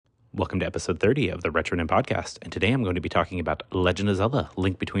Welcome to episode 30 of the Retronym Podcast, and today I'm going to be talking about Legend of Zelda: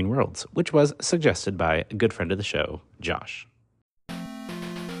 Link Between Worlds, which was suggested by a good friend of the show, Josh.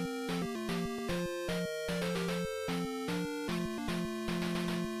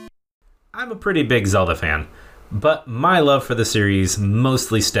 I'm a pretty big Zelda fan, but my love for the series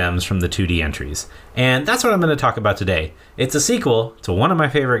mostly stems from the 2D entries, and that's what I'm going to talk about today. It's a sequel to one of my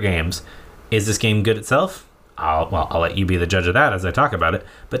favorite games. Is this game good itself? I'll let you be the judge of that as I talk about it,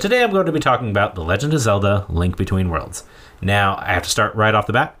 but today I'm going to be talking about The Legend of Zelda: Link Between Worlds. Now, I have to start right off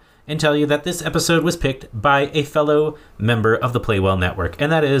the bat and tell you that this episode was picked by a fellow member of the Playwell Network,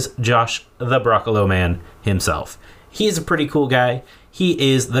 and that is Josh, the Broccolope man himself. He's a pretty cool guy.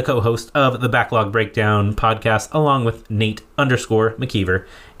 He is the co-host of the Backlog Breakdown podcast, along with Nate_McKeever,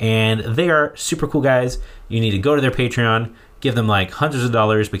 and they are super cool guys. You need to go to their Patreon, give them like hundreds of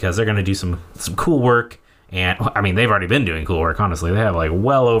dollars because they're going to do some cool work. And, I mean, they've already been doing cool work, honestly. They have, like,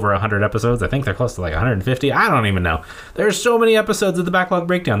 well over 100 episodes. I think they're close to, like, 150. I don't even know. There's so many episodes of the Backlog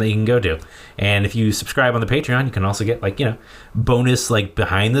Breakdown that you can go to. And if you subscribe on the Patreon, you can also get, like, bonus, like,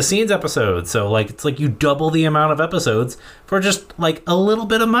 behind-the-scenes episodes. So, like, it's like you double the amount of episodes for just, like, a little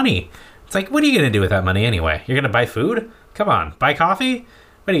bit of money. It's like, what are you going to do with that money anyway? You're going to buy food? Come on. Buy coffee?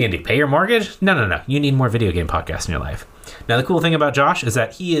 What are you going to do? Pay your mortgage? No. You need more video game podcasts in your life. Now, the cool thing about Josh is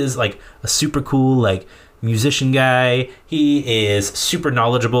that he is, like, a super cool, like, musician guy. He is super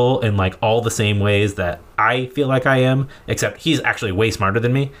knowledgeable in like all the same ways that I feel like I am, except he's actually way smarter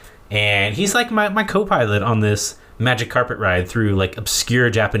than me. And he's like my co-pilot on this magic carpet ride through like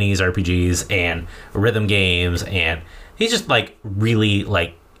obscure Japanese RPGs and rhythm games. And he's just like really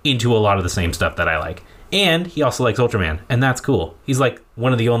like into a lot of the same stuff that I like. And he also likes Ultraman, and that's cool. He's like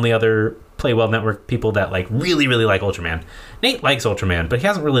one of the only other Playwell Network people that like really like Ultraman. Nate likes Ultraman, but he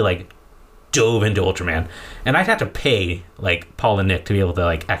hasn't really like dove into Ultraman, and I'd have to pay like Paul and Nick to be able to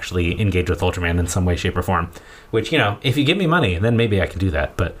like actually engage with Ultraman in some way, shape, or form, which, if you give me money, then maybe I can do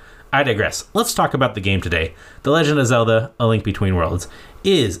that. But I digress. Let's talk about the game today. The Legend of Zelda: A Link Between Worlds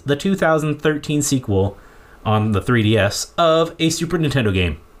is the 2013 sequel on the 3DS of a Super Nintendo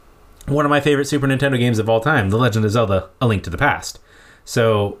game, one of my favorite Super Nintendo games of all time, The Legend of Zelda: A Link to the Past.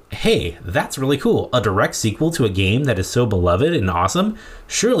 So, hey, that's really cool. A direct sequel to a game that is so beloved and awesome?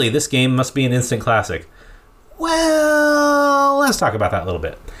 Surely this game must be an instant classic. Well, let's talk about that a little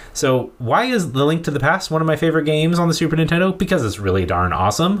bit. So, why is The Link to the Past one of my favorite games on the Super Nintendo? Because it's really darn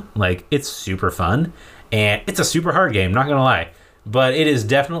awesome. Like, it's super fun. And it's a super hard game, not gonna lie. But it is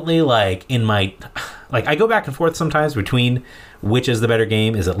definitely, like, in my... Like, I go back and forth sometimes between which is the better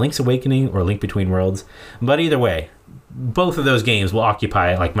game. Is it Link's Awakening or Link Between Worlds? But either way, both of those games will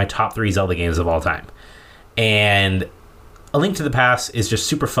occupy like my top 3 Zelda games of all time. And A Link to the Past is just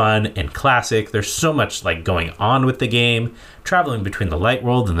super fun and classic. There's so much like going on with the game, traveling between the light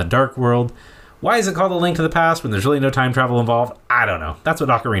world and the dark world. Why is it called A Link to the Past when there's really no time travel involved? I don't know. That's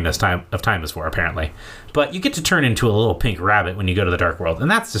what Ocarina's Time is for, apparently. But you get to turn into a little pink rabbit when you go to the dark world, and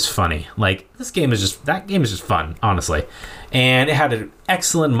that's just funny. Like, that game is just fun, honestly. And it had an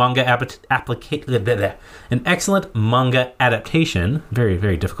excellent manga adaptation, very,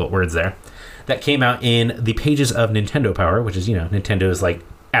 very difficult words there, that came out in the pages of Nintendo Power, which is, Nintendo's like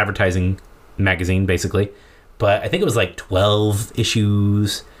advertising magazine, basically. But I think it was like 12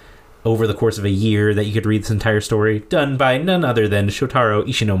 issues over the course of a year that you could read this entire story, done by none other than Shotaro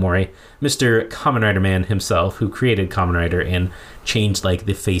Ishinomori, Mr. Kamen Rider Man himself, who created Kamen Rider and changed like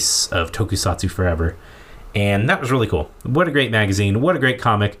the face of tokusatsu forever. And that was really cool. What a great magazine, what a great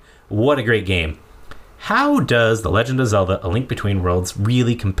comic, what a great game. How does The Legend of Zelda: A Link Between Worlds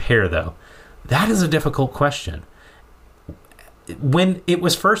really compare, though? That is a difficult question. When it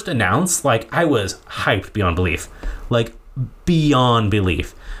was first announced, like, I was hyped beyond belief. Like, beyond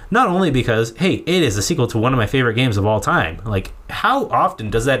belief. Not only because, hey, it is a sequel to one of my favorite games of all time. Like, how often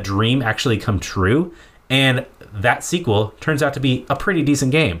does that dream actually come true? And that sequel turns out to be a pretty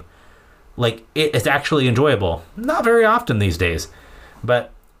decent game. Like, it's actually enjoyable. Not very often these days.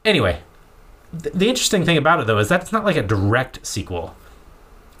 But anyway, the interesting thing about it, though, is that it's not like a direct sequel.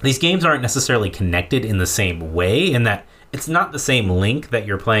 These games aren't necessarily connected in the same way, in that it's not the same Link that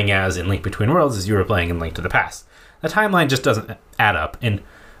you're playing as in Link Between Worlds as you were playing in Link to the Past. The timeline just doesn't add up. And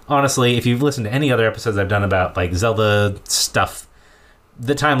honestly, if you've listened to any other episodes I've done about like Zelda stuff,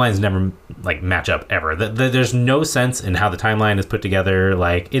 the timelines never like match up ever. There's no sense in how the timeline is put together.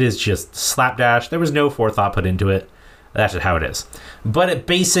 Like, it is just slapdash. There was no forethought put into it. That's just how it is. But it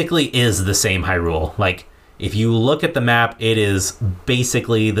basically is the same Hyrule. Like, if you look at the map, it is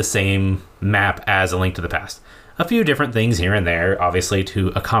basically the same map as A Link to the Past. A few different things here and there, obviously, to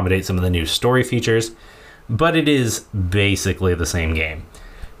accommodate some of the new story features, but it is basically the same game.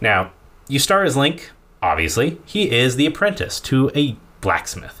 Now, you start as Link, obviously. He is the apprentice to a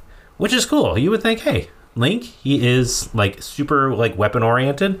blacksmith, which is cool. You would think, hey, Link, he is like super like weapon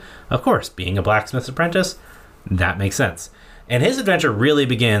oriented. Of course, being a blacksmith's apprentice, that makes sense. And his adventure really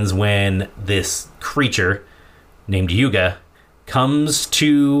begins when this creature named Yuga comes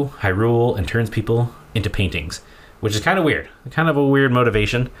to Hyrule and turns people into paintings, which is kind of weird. Kind of a weird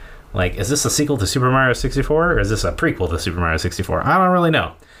motivation. Like, is this a sequel to Super Mario 64 or is this a prequel to Super Mario 64? I don't really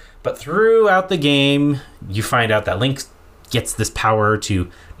know. But throughout the game, you find out that Link gets this power to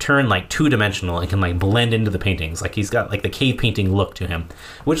turn like two-dimensional and can like blend into the paintings. Like, he's got like the cave painting look to him,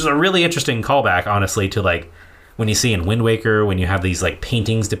 which is a really interesting callback, honestly, to like when you see in Wind Waker, when you have these like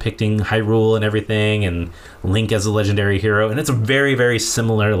paintings depicting Hyrule and everything, and Link as a legendary hero, and it's a very, very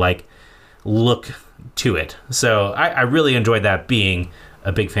similar like look to it. So I really enjoyed that, being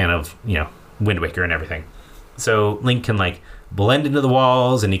a big fan of, you know, Wind Waker and everything. So Link can like blend into the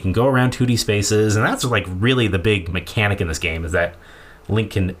walls and he can go around 2D spaces, and that's like really the big mechanic in this game, is that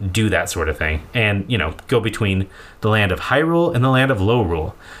Link can do that sort of thing and, you know, go between the land of Hyrule and the land of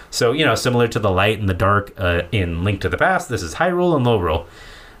Lorule. So, you know, similar to the light and the dark in Link to the Past, this is Hyrule and Lorule.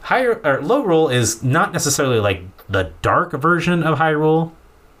 Lorule is not necessarily like the dark version of Hyrule,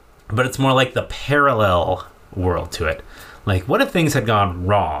 but it's more like the parallel world to it. Like, what if things had gone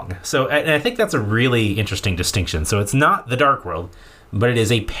wrong? So, and I think that's a really interesting distinction. So it's not the dark world, but it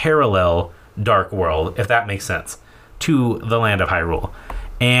is a parallel dark world, if that makes sense, to the land of Hyrule.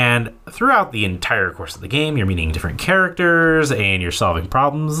 And throughout the entire course of the game, you're meeting different characters and you're solving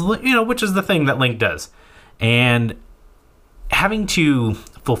problems, you know, which is the thing that Link does. And having to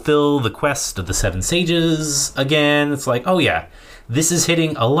fulfill the quest of the Seven Sages again, it's like, oh yeah, this is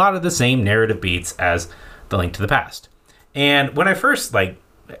hitting a lot of the same narrative beats as the Link to the Past. And when I first, like,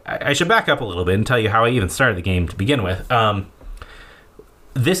 I should back up a little bit and tell you how I even started the game to begin with.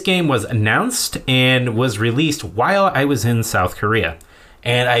 This game was announced and was released while I was in South Korea.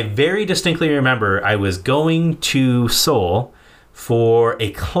 And I very distinctly remember I was going to Seoul for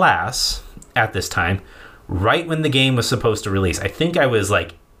a class at this time, right when the game was supposed to release. I think I was,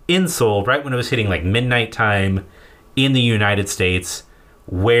 like, in Seoul right when it was hitting, like, midnight time in the United States,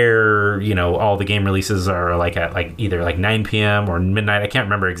 where, you know, all the game releases are like at like either like 9 p.m. or midnight. I can't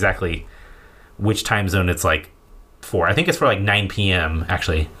remember exactly which time zone it's like for. I think it's for like 9 p.m.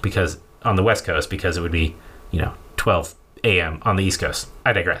 actually, because on the West Coast, because it would be, you know, 12 a.m. on the East Coast.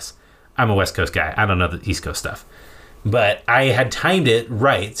 I digress. I'm a West Coast guy. I don't know the East Coast stuff. But I had timed it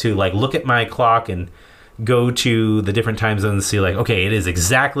right to like look at my clock and go to the different time zones and see like, okay, it is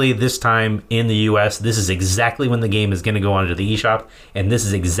exactly this time in the US. This is exactly when the game is going to go onto the eShop. And this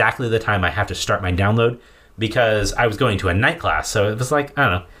is exactly the time I have to start my download, because I was going to a night class. So it was like, I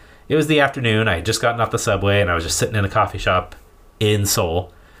don't know, it was the afternoon. I had just gotten off the subway and I was just sitting in a coffee shop in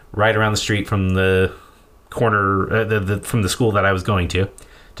Seoul, right around the street from the corner, from the school that I was going to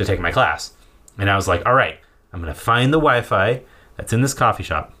take my class. And I was like, all right, I'm going to find the Wi-Fi that's in this coffee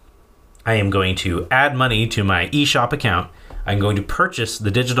shop. I am going to add money to my eShop account. I'm going to purchase the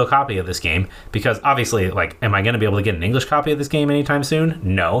digital copy of this game, because obviously, like, am I going to be able to get an English copy of this game anytime soon?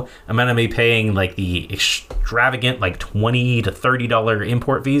 No. I'm going to be paying like the extravagant like $20 to $30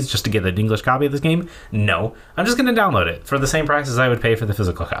 import fees just to get an English copy of this game? No. I'm just going to download it for the same price as I would pay for the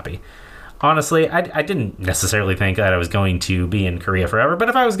physical copy. Honestly, I didn't necessarily think that I was going to be in Korea forever, but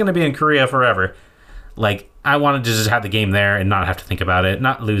if I was going to be in Korea forever, like, I wanted to just have the game there and not have to think about it,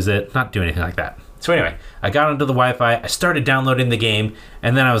 not lose it, not do anything like that. So anyway, I got onto the Wi-Fi, I started downloading the game,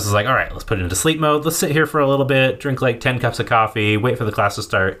 and then I was just like, all right, let's put it into sleep mode. Let's sit here for a little bit, drink like 10 cups of coffee, wait for the class to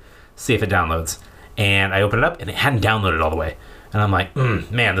start, see if it downloads. And I opened it up, and it hadn't downloaded all the way. And I'm like,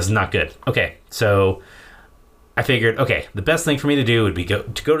 man, this is not good. Okay, so I figured, okay, the best thing for me to do would be to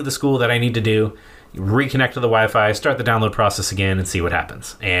go to the school that I need to do, reconnect to the Wi-Fi, start the download process again, and see what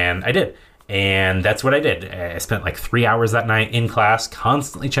happens. And I did. And that's what I did. I spent like 3 hours that night in class,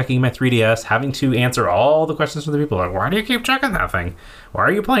 constantly checking my 3DS, having to answer all the questions from the people. Like, why do you keep checking that thing? Why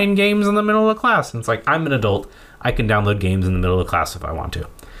are you playing games in the middle of class? And it's like, I'm an adult. I can download games in the middle of class if I want to.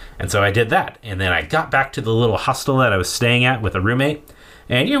 And so I did that. And then I got back to the little hostel that I was staying at with a roommate.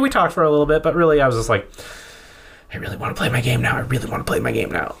 And, you know, we talked for a little bit, but really I was just like, I really want to play my game now. I really want to play my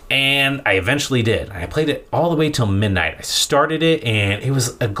game now. And I eventually did. I played it all the way till midnight. I started it, and it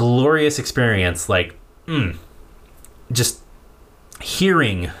was a glorious experience. Like, just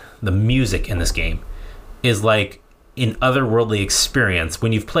hearing the music in this game is like an otherworldly experience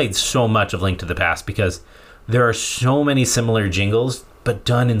when you've played so much of Link to the Past, because there are so many similar jingles, but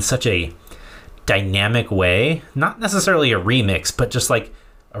done in such a dynamic way. Not necessarily a remix, but just like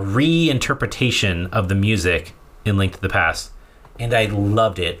a reinterpretation of the music in Link to the Past. and I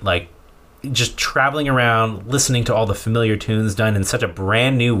loved it. Like, just traveling around, listening to all the familiar tunes done in such a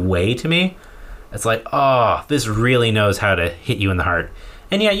brand new way to me. It's like, oh, this really knows how to hit you in the heart.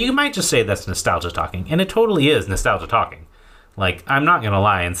 And yeah, you might just say that's nostalgia talking, and it totally is nostalgia talking. Like, I'm not going to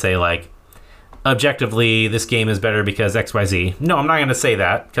lie and say, like, objectively, this game is better because XYZ. No, I'm not going to say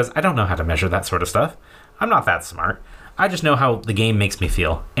that, because I don't know how to measure that sort of stuff. I'm not that smart. I just know how the game makes me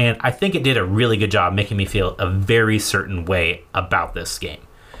feel, and I think it did a really good job making me feel a very certain way about this game.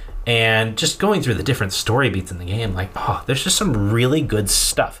 And just going through the different story beats in the game, like, oh, there's just some really good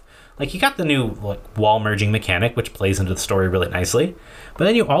stuff. Like, you got the new like wall merging mechanic, which plays into the story really nicely. But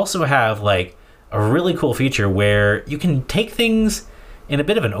then you also have like a really cool feature where you can take things in a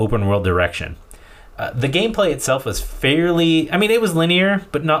bit of an open world direction. The gameplay itself was fairly, I mean, it was linear,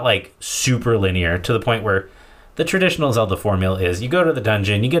 but not like super linear, to the point where the traditional Zelda formula is you go to the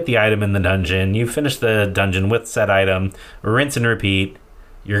dungeon, you get the item in the dungeon, you finish the dungeon with said item, rinse and repeat.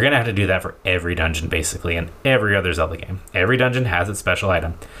 You're going to have to do that for every dungeon, basically, and every other Zelda game. Every dungeon has its special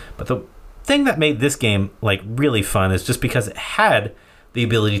item. But the thing that made this game like really fun is just because it had the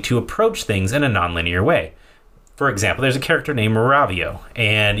ability to approach things in a non-linear way. For example, there's a character named Moravio,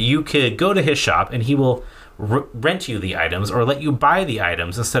 and you could go to his shop and he will rent you the items or let you buy the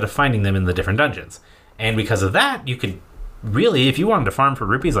items instead of finding them in the different dungeons. And because of that, you could really, if you wanted to farm for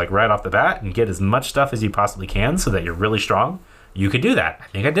rupees like right off the bat and get as much stuff as you possibly can so that you're really strong, you could do that. I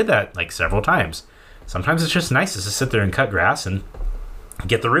think I did that like several times. Sometimes it's just nice to sit there and cut grass and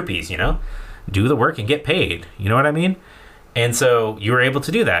get the rupees, you know? Do the work and get paid. You know what I mean? And so you were able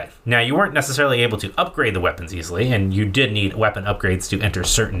to do that. Now, you weren't necessarily able to upgrade the weapons easily, and you did need weapon upgrades to enter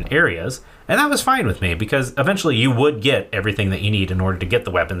certain areas. And that was fine with me, because eventually you would get everything that you need in order to get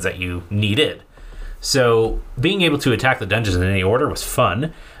the weapons that you needed. So being able to attack the dungeons in any order was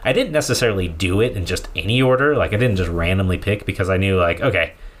fun. I didn't necessarily do it in just any order. Like, I didn't just randomly pick, because I knew, like,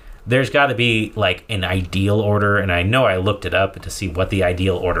 okay, there's got to be like an ideal order, and I know I looked it up to see what the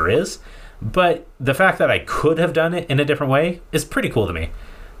ideal order is. But the fact that I could have done it in a different way is pretty cool to me.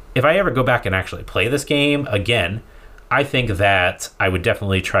 If I ever go back and actually play this game again, I think that I would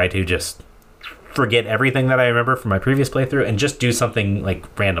definitely try to just forget everything that I remember from my previous playthrough and just do something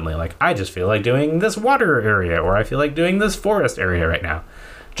like randomly. Like, I just feel like doing this water area, or I feel like doing this forest area right now,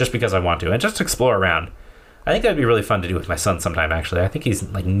 just because I want to, and just explore around. I think that'd be really fun to do with my son sometime, actually. I think he's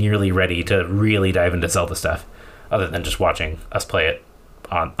like nearly ready to really dive into Zelda stuff, other than just watching us play it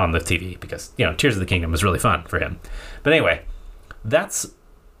on the TV, because, you know, Tears of the Kingdom was really fun for him. But anyway, that's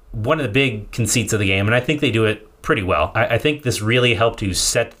one of the big conceits of the game, and I think they do it pretty well. I think this really helped to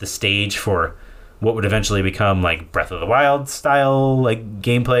set the stage for what would eventually become like Breath of the Wild style like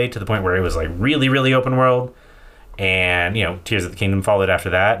gameplay, to the point where it was like really, really open world. And, you know, Tears of the Kingdom followed after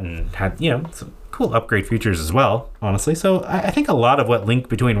that and had, you know, some cool upgrade features as well, honestly. So I think a lot of what Link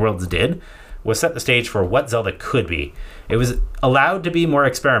Between Worlds did was set the stage for what Zelda could be. It was allowed to be more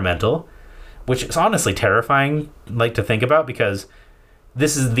experimental, which is honestly terrifying, like, to think about, because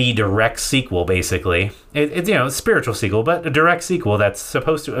this is the direct sequel, basically. It's, you know, a spiritual sequel, but a direct sequel that's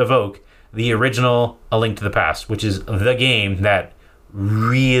supposed to evoke the original A Link to the Past, which is the game that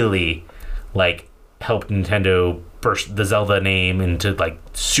really, like, helped Nintendo burst the Zelda name into, like,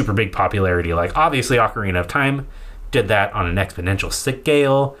 super big popularity. Like, obviously, Ocarina of Time did that on an exponential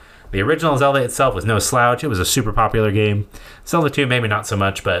scale. The original Zelda itself was no slouch. It was a super popular game. Zelda 2, maybe not so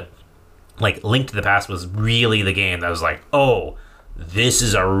much, but like Link to the Past was really the game that was like, oh, this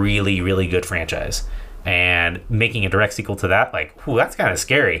is a really, really good franchise. And making a direct sequel to that, like, whew, that's kind of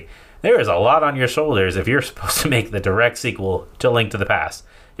scary. There is a lot on your shoulders if you're supposed to make the direct sequel to Link to the Past.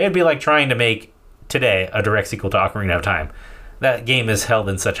 It'd be like trying to make today a direct sequel to Ocarina of Time. That game is held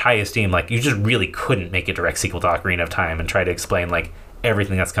in such high esteem, like, you just really couldn't make a direct sequel to Ocarina of Time and try to explain, like,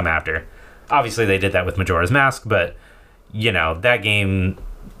 everything that's come after. Obviously, they did that with Majora's Mask, but, you know, that game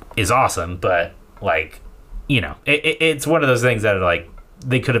is awesome, but, like, you know, it's one of those things that are, like,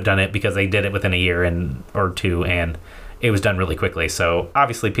 they could have done it because they did it within a year or two, and it was done really quickly. So,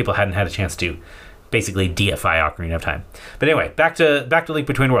 obviously, people hadn't had a chance to basically deify Ocarina of Time. But anyway, back to Link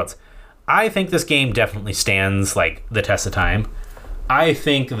Between Worlds. I think this game definitely stands, like, the test of time. I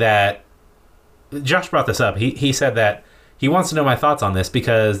think that Josh brought this up. He said that he wants to know my thoughts on this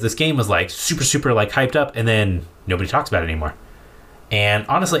because this game was like super, super like hyped up, and then nobody talks about it anymore. And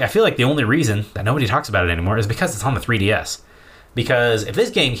honestly, I feel like the only reason that nobody talks about it anymore is because it's on the 3DS. Because if this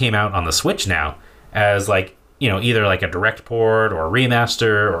game came out on the Switch now as, like, you know, either like a direct port or a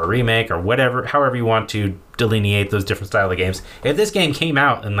remaster or a remake or whatever, however you want to delineate those different style of games, if this game came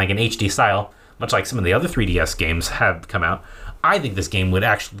out in like an HD style, much like some of the other 3DS games have come out, I think this game would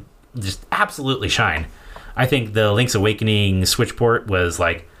actually just absolutely shine. I think the Link's Awakening Switch port was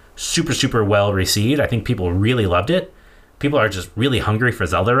like super, super well received. I think people really loved it. People are just really hungry for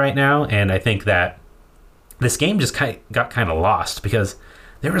Zelda right now, and I think that this game just got kind of lost because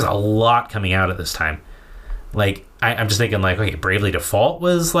there was a lot coming out at this time. Like, I'm just thinking, like, okay, Bravely Default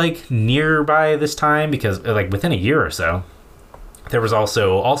was, like, nearby this time because, like, within a year or so, there was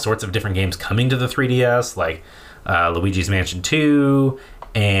also all sorts of different games coming to the 3DS, like Luigi's Mansion 2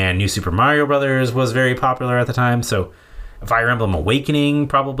 and New Super Mario Brothers was very popular at the time. So Fire Emblem Awakening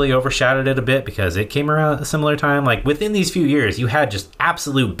probably overshadowed it a bit because it came around at a similar time. Like, within these few years, you had just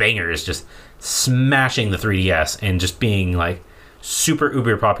absolute bangers just smashing the 3DS and just being, like, super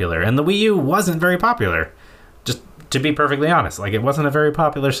uber popular. And the Wii U wasn't very popular, just to be perfectly honest. Like, it wasn't a very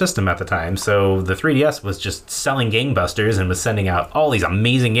popular system at the time, so the 3DS was just selling gangbusters and was sending out all these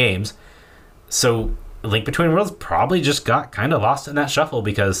amazing games. So Link Between Worlds probably just got kind of lost in that shuffle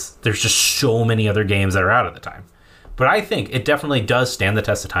because there's just so many other games that are out at the time. But I think it definitely does stand the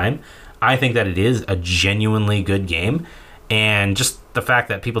test of time. I think that it is a genuinely good game, and just the fact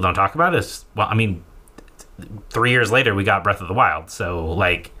that people don't talk about it is, well, I mean, 3 years later we got Breath of the Wild, so,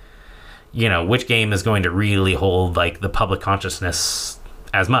 like, you know, which game is going to really hold, like, the public consciousness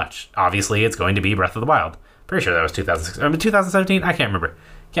as much? Obviously, it's going to be Breath of the Wild. Pretty sure that was 2006. I mean, 2017? I can't remember.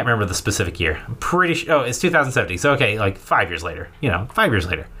 Can't remember the specific year. I'm pretty sure. Oh, it's 2017. So, okay, like, 5 years later. You know, 5 years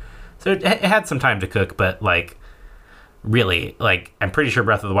later. So it had some time to cook, but, like, really, like, I'm pretty sure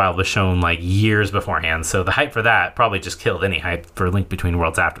Breath of the Wild was shown, like, years beforehand. So the hype for that probably just killed any hype for Link Between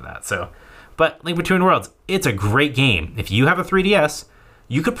Worlds after that. So, but Link Between Worlds, it's a great game. If you have a 3DS,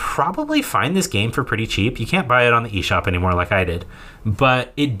 you could probably find this game for pretty cheap. You can't buy it on the eShop anymore like I did.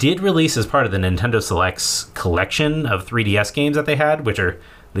 But it did release as part of the Nintendo Selects collection of 3DS games that they had, which are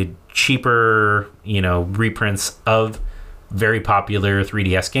the cheaper, you know, reprints of very popular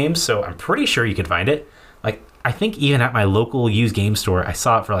 3DS games. So I'm pretty sure you could find it. Like, I think even at my local used game store, I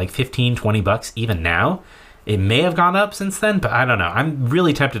saw it for like 15, 20 bucks even now. It may have gone up since then, but I don't know. I'm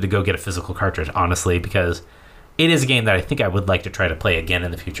really tempted to go get a physical cartridge, honestly, because it is a game that I think I would like to try to play again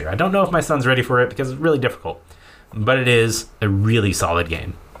in the future. I don't know if my son's ready for it because it's really difficult, but it is a really solid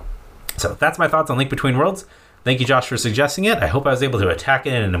game. So that's my thoughts on Link Between Worlds. Thank you, Josh, for suggesting it. I hope I was able to attack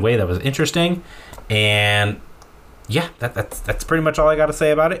it in a way that was interesting. And yeah, that's pretty much all I got to say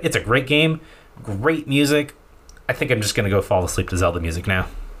about it. It's a great game, great music. I think I'm just going to go fall asleep to Zelda music now.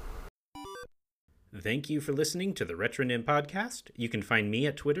 Thank you for listening to the Retronym podcast. You can find me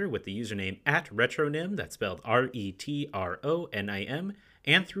at Twitter with the username @Retronym, that's spelled RETRONIM,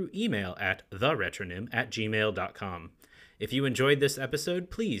 and through email at theretronym@gmail.com. If you enjoyed this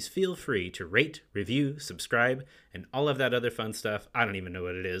episode, please feel free to rate, review, subscribe, and all of that other fun stuff. I don't even know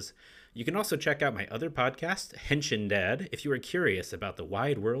what it is. You can also check out my other podcast, Henshin Dad, if you are curious about the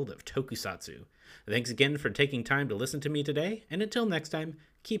wide world of tokusatsu. Thanks again for taking time to listen to me today, and until next time,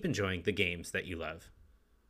 keep enjoying the games that you love.